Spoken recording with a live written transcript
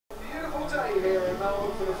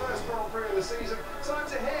Melbourne for the first Grand Prix of the season. Time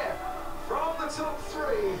to hear from the top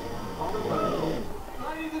three on the world.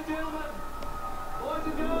 Ladies and gentlemen, boys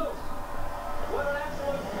and girls, what an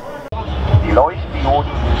absolute... Die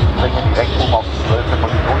Leuchtdioden bringen die Wechselung auf 12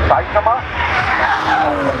 Position. Zeitkammer.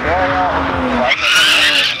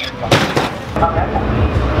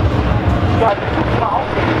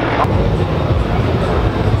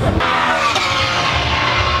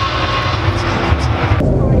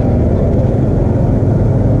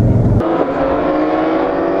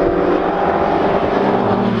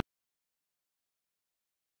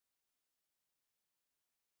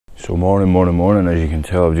 So morning, as you can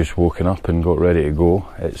tell I've just woken up and got ready to go.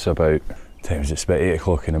 It's about, it's about 8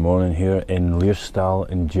 o'clock in the morning here in Leerstal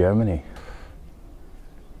in Germany.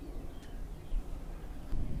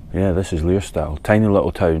 Yeah, this is Leerstal, tiny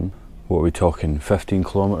little town. What are we talking, 15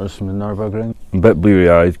 kilometres from the Nürburgring? I'm a bit bleary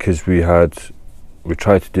eyed because we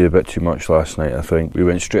tried to do a bit too much last night, I think. We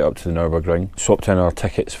went straight up to the Nürburgring, swapped in our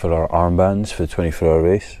tickets for our armbands for the 24-hour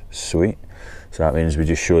race, sweet. So that means we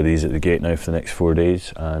just show these at the gate now for the next 4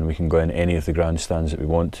 days, and we can go in any of the grandstands that we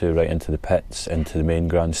want to, right into the pits, into the main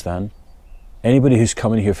grandstand. Anybody who's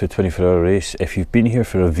coming here for the 24-hour race, if you've been here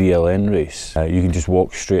for a VLN race, you can just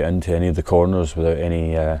walk straight into any of the corners without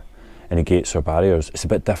any gates or barriers. It's a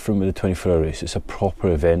bit different with the 24-hour race. It's a proper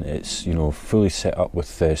event. It's, you know, fully set up with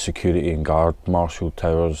security and guard marshal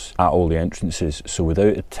towers at all the entrances. So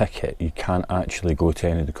without a ticket, you can't actually go to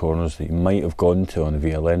any of the corners that you might have gone to on a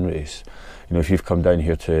VLN race. You know, if you've come down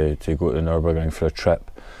here to go to the Nürburgring for a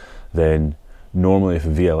trip, then normally if a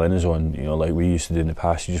VLN is on, you know, like we used to do in the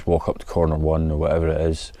past, you just walk up to corner 1 or whatever it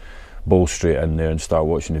is, bowl straight in there and start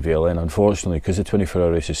watching the VLN. Unfortunately, because the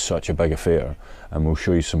 24-hour race is such a big affair, and we'll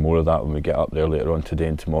show you some more of that when we get up there later on today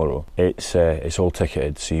and tomorrow, it's all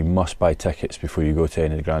ticketed, so you must buy tickets before you go to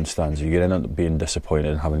any of the grandstands. You're going to end up being disappointed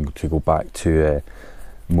and having to go back to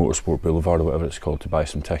Motorsport Boulevard or whatever it's called to buy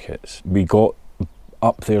some tickets. We got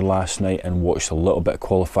up there last night and watched a little bit of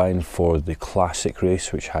qualifying for the classic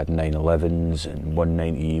race, which had 911s and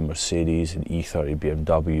 190E Mercedes and E30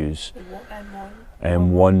 BMWs.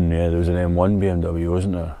 M1, yeah, there was an M1 BMW,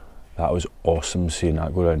 wasn't there? That was awesome seeing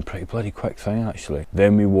that go around. Pretty bloody quick thing, actually.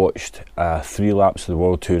 Then we watched 3 laps of the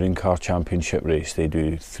World Touring Car Championship race. They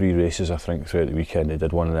do 3 races, I think, throughout the weekend. They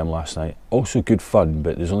did one of them last night. Also good fun,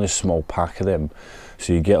 but there's only a small pack of them.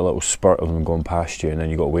 So you get a little spurt of them going past you, and then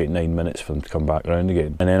you've got to wait 9 minutes for them to come back around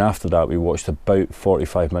again. And then after that, we watched about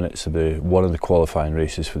 45 minutes of one of the qualifying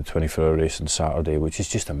races for the 24-hour race on Saturday, which is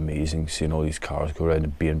just amazing, seeing all these cars go around, the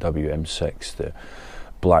BMW M6, the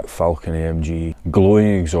Black Falcon AMG,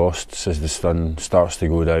 glowing exhausts as the sun starts to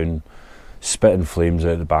go down, spitting flames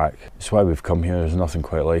out the back. It's why we've come here, there's nothing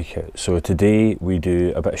quite like it. So today we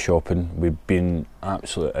do a bit of shopping. We've been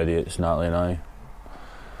absolute idiots, Natalie and I,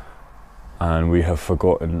 and we have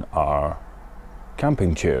forgotten our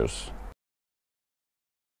camping chairs.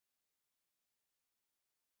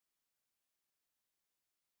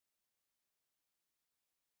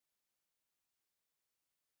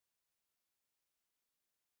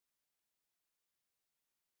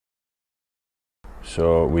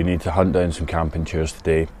 So we need to hunt down some camping chairs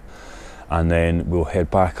today, and then we'll head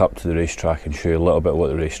back up to the racetrack and show you a little bit what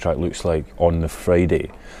the racetrack looks like on the Friday.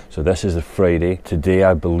 So this is the Friday. Today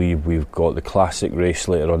I believe we've got the classic race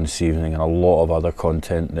later on this evening and a lot of other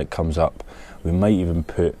content that comes up. We might even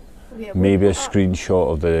put maybe a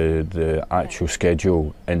screenshot of the actual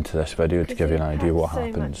schedule into this video to give you an idea what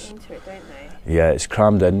happens. Yeah, it's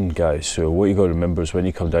crammed in, guys. So what you got to remember is when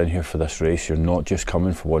you come down here for this race, you're not just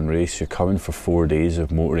coming for one race, you're coming for 4 days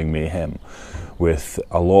of motoring mayhem with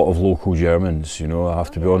a lot of local Germans. You know, I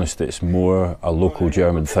have to be honest, it's more a local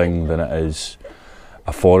German thing than it is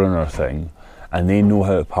a foreigner thing, and they know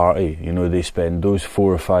how to party. You know, they spend those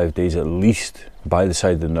 4 or 5 days at least by the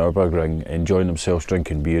side of the Nürburgring enjoying themselves,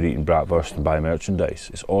 drinking beer, eating bratwurst and buying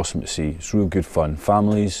merchandise. It's awesome to see. It's real good fun.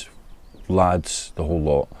 Families, lads, the whole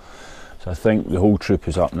lot. So I think the whole troop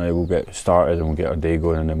is up now. We'll get started and we'll get our day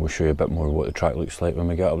going, and then we'll show you a bit more of what the track looks like when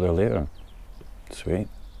we get up there later. Sweet.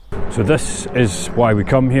 So this is why we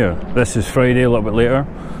come here. This is Friday, a little bit later.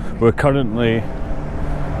 We're currently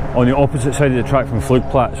on the opposite side of the track from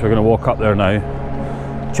Flugplatz. We're going to walk up there now.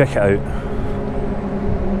 Check it out.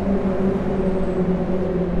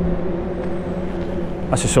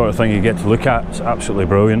 That's the sort of thing you get to look at. It's absolutely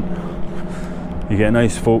brilliant. You get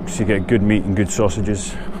nice folks, you get good meat and good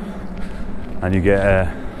sausages, and you get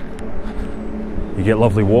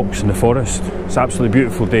lovely walks in the forest. It's an absolutely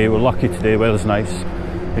beautiful day. We're lucky today, weather's nice.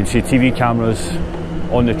 You can see TV cameras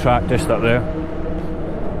on the track just up there,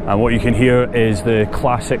 and what you can hear is the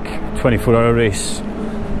classic 24-hour race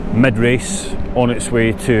mid-race on its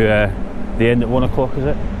way to The end at 1 o'clock, is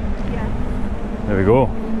it? Yeah. There we go.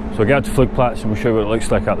 So we'll get out to Flugplatz and we'll show you what it looks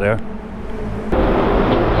like up there.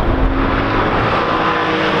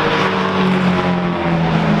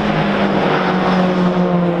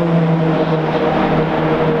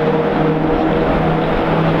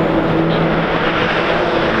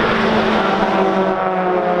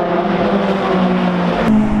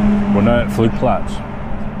 We're now at Flugplatz,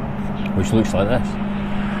 which looks like this.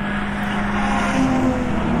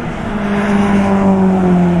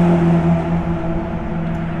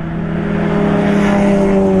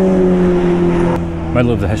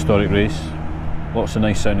 Middle of the historic race, lots of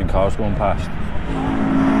nice sounding cars going past.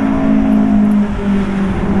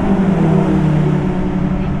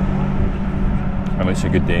 And it's a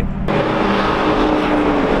good day.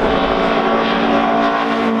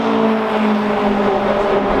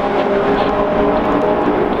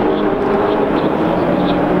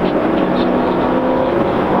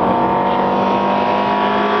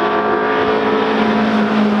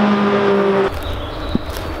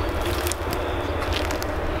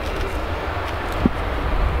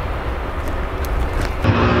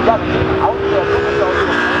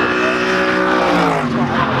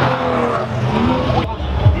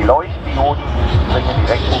 Die Leuchtdioden bringen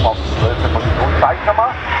direkt oben auf die 12. Position. Zeig schon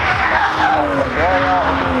mal.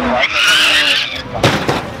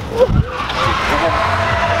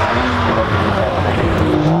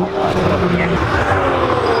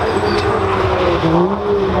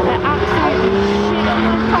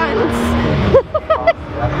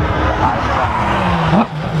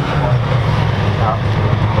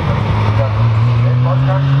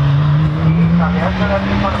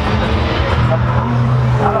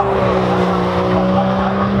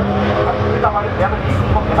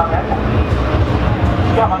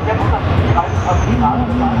 Ja, man kennt das nicht.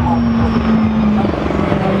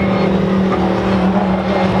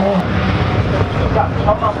 Ja,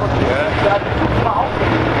 schau mal von hier. Ja, die tut mal auf.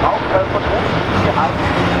 Von oben hier rein.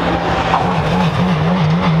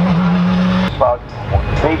 Und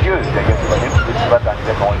Serieux, der jetzt übernimmt, ist über dann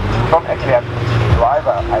der neuen schon erklärt.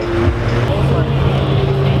 Driver ID.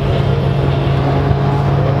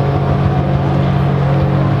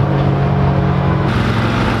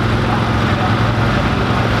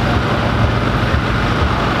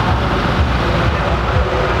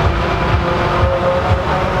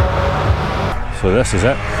 So this is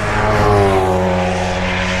it.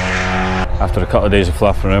 After a couple of days of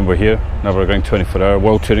flapping around, we're here. Nürburgring 24-hour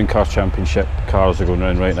World Touring Car Championship. Cars are going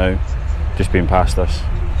around right now, just being past us.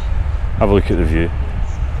 Have a look at the view.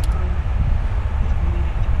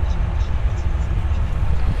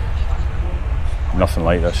 Nothing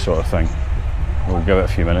like this sort of thing. We'll give it a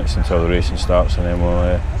few minutes until the racing starts and then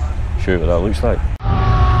we'll show you what that looks like.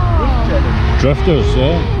 Drifters,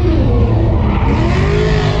 yeah.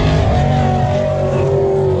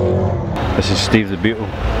 This is Steve the Beetle.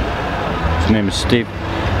 His name is Steve.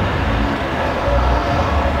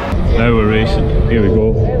 Now we're racing. Here we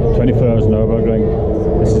go. 24 hours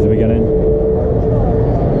Nürburgring. This is the beginning.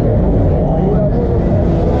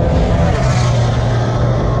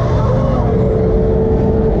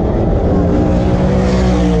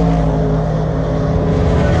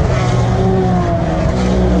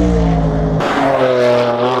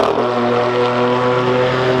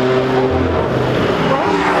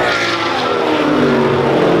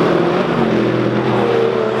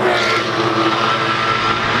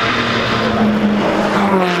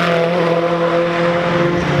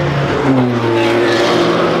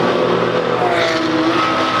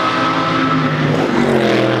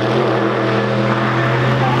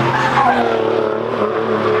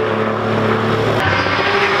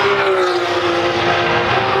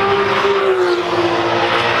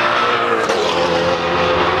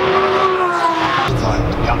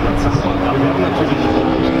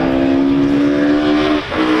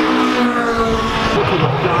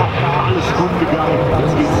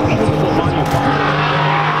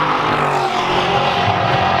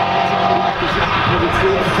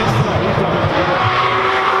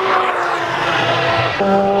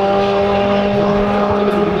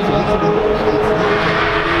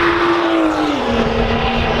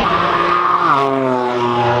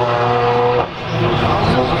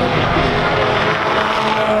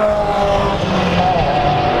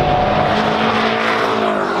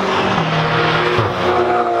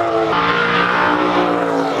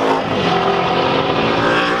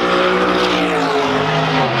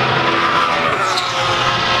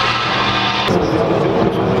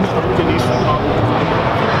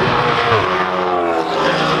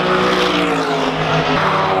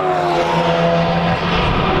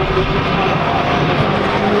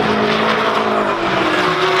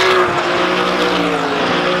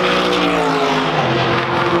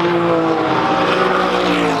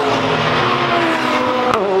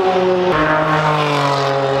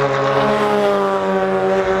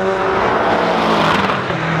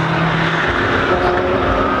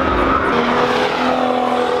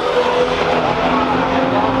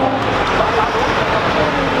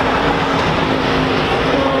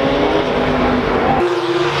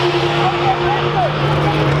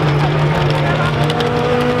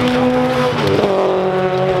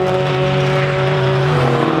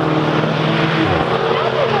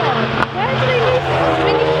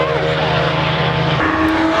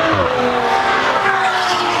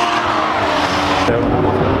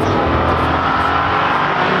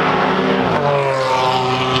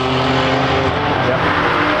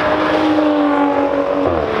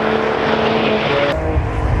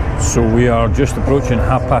 We are just approaching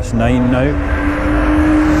 9:30 now.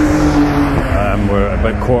 We're at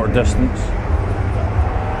about quarter distance,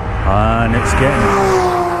 and it's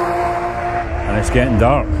getting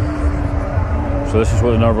dark. So this is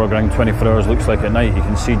what the Nürburgring 24 hours looks like at night. You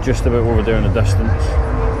can see just about over there in the distance.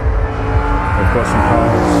 We've got some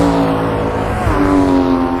cars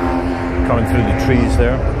coming through the trees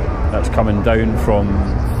there. That's coming down from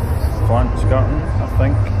Garten, I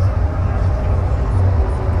think,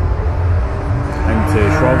 into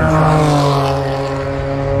Schwabenstraße,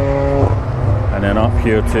 and then up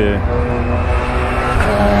here to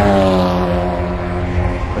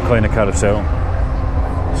the Kleine Carousel.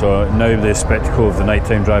 So now the spectacle of the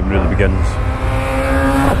nighttime driving really begins.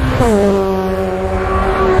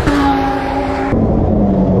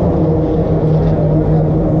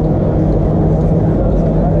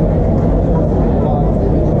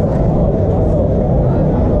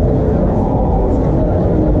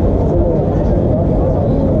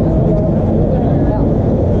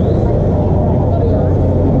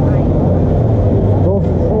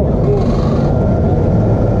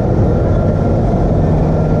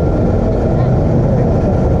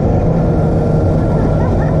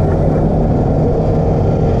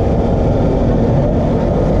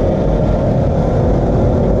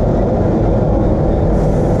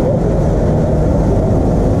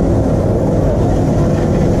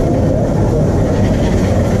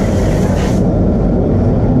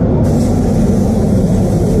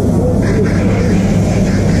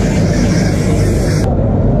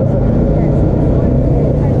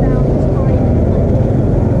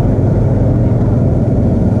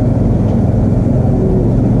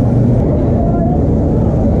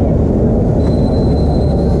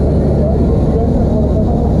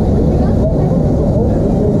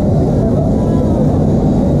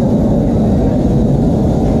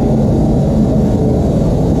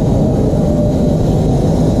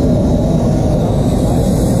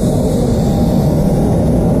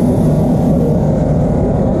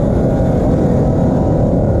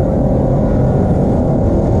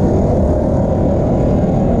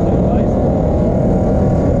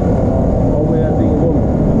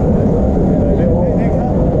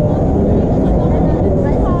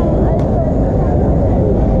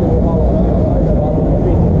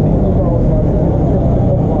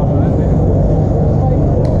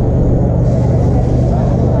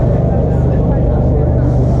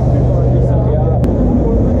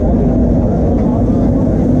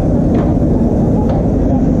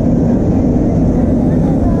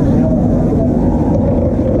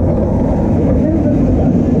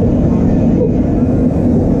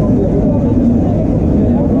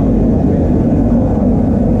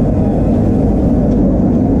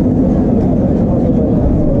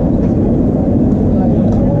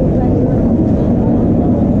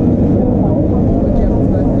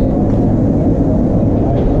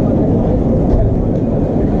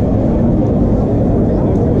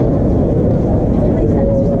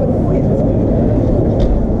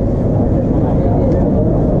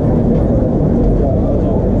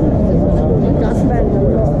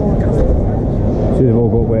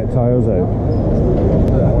 Tyres out.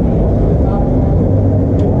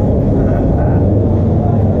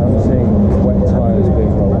 I'm seeing wet tyres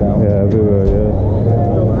being rolled out. Yeah, everywhere, yeah.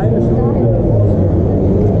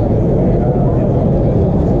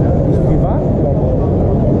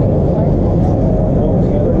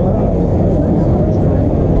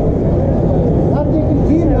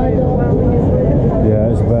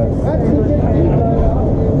 Yeah, it's a bit.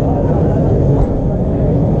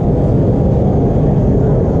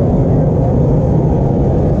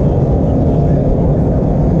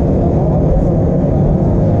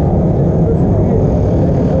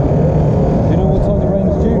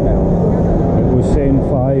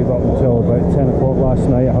 Up until about 10 o'clock last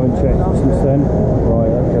night. I haven't checked it since then. Right,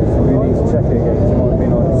 okay, so we need to check it again, because it might have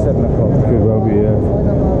been like 7 o'clock. Could well be, yeah.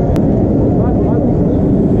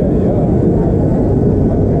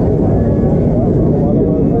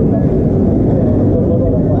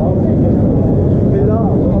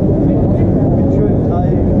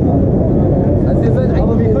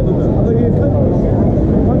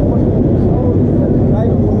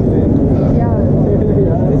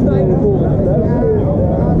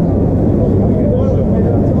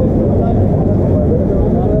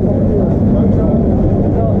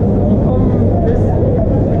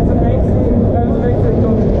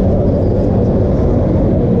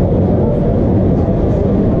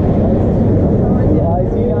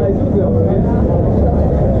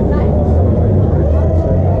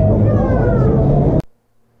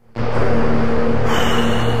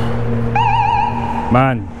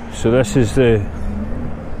 Man, so this is the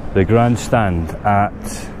the grandstand at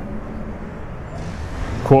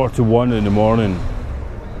 1:45 in the morning,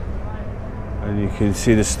 and you can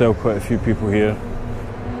see there's still quite a few people here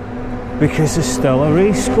because there's still a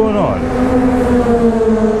race going on.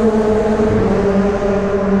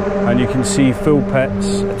 And you can see full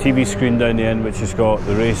pits, a TV screen down the end which has got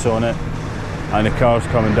the race on it, and the cars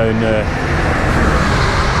coming down the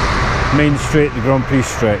main straight, the Grand Prix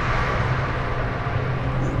straight.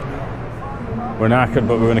 We're knackered,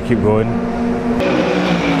 but we're going to keep going.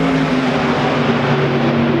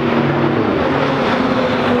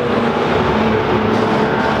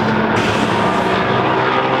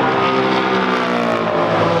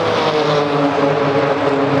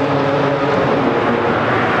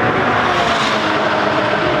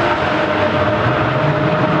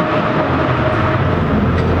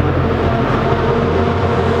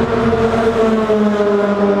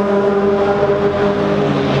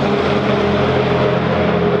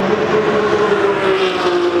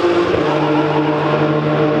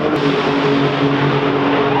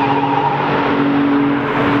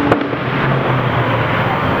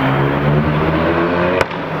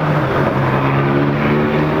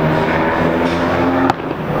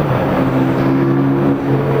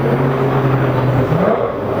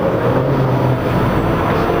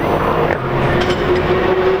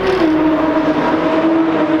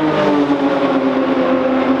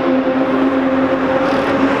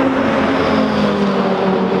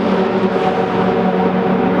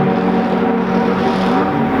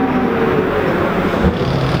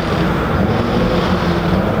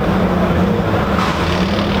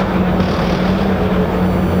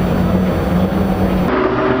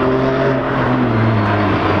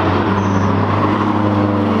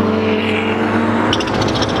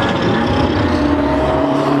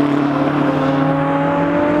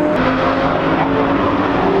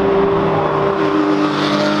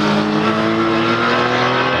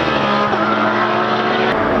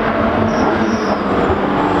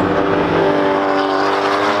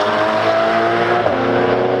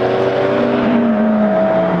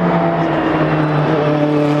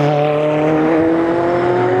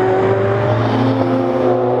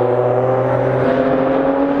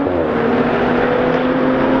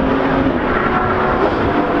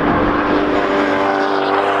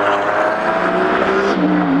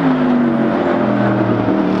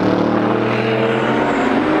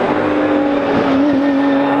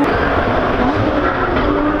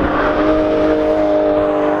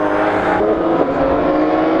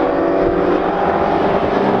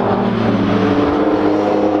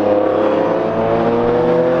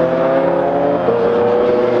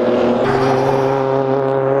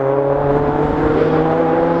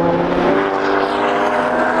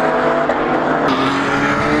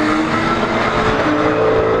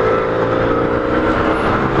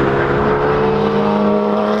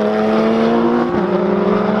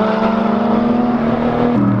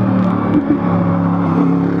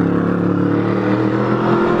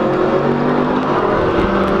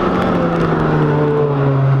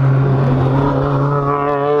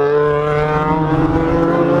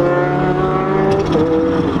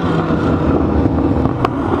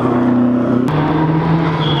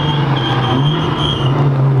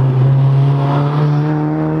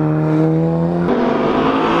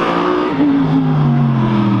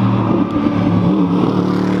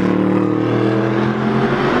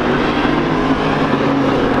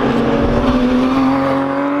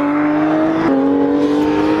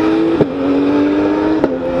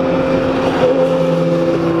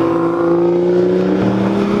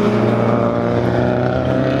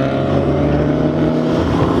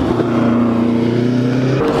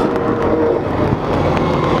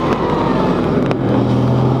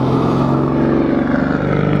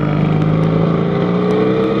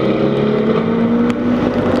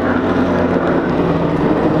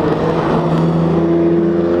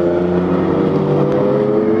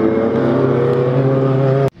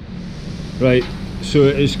 Right, so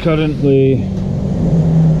it is currently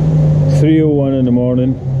 3:01 in the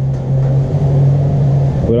morning.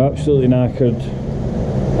 We're absolutely knackered.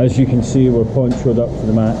 As you can see, we're ponchoed up to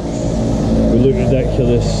the max. We look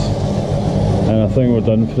ridiculous, and I think we're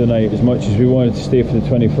done for the night. As much as we wanted to stay for the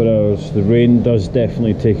 24 hours, the rain does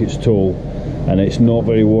definitely take its toll, and it's not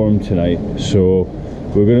very warm tonight. So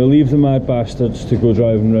we're going to leave the mad bastards to go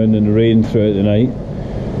driving around in the rain throughout the night.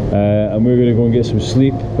 And we're going to go and get some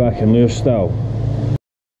sleep back in Lear style.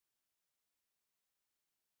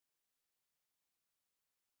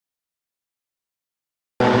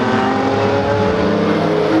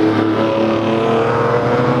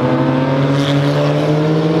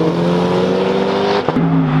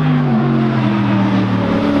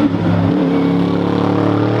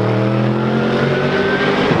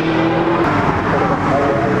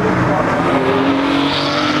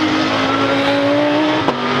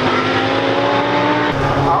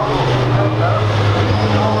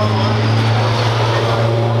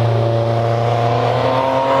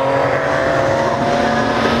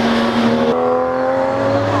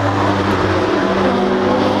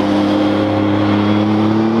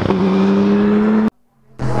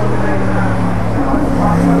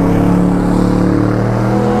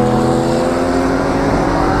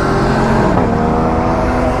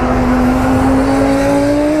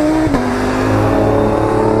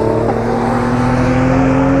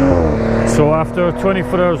 after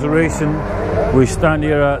 24 hours of racing, we stand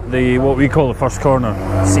here at the what we call the first corner.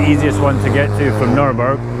 It's the easiest one to get to from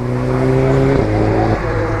Nürburgring.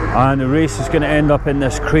 And the race is going to end up in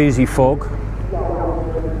this crazy fog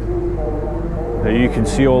that you can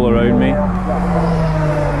see all around me.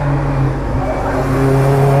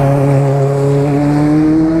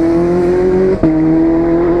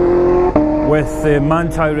 With the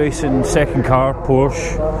Manthey Racing second car,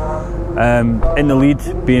 Porsche, in the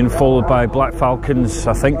lead, being followed by Black Falcon's,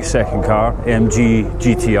 I think, second car, AMG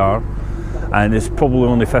GTR, and it's probably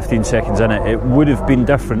only 15 seconds in it. It would have been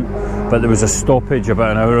different, but there was a stoppage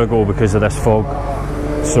about an hour ago because of this fog.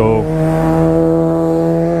 So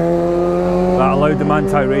that allowed the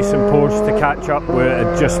Manthey Racing Porsche to catch up, where it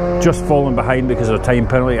had just fallen behind because of a time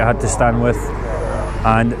penalty it had to stand with.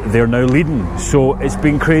 And they're now leading, so it's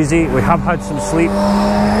been crazy. We have had some sleep.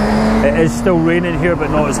 It is still raining here, but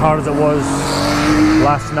not as hard as it was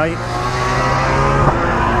last night.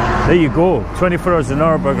 There you go, 24 hours in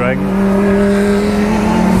Nürburgring.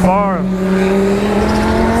 Far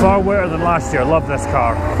wetter than last year. Love this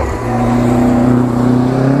car.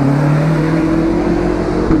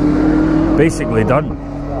 Basically done.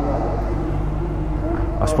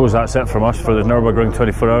 I suppose that's it from us for the Nürburgring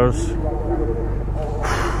 24 hours.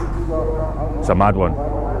 It's a mad one.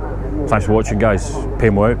 Thanks for watching, guys. Pay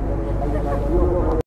me out.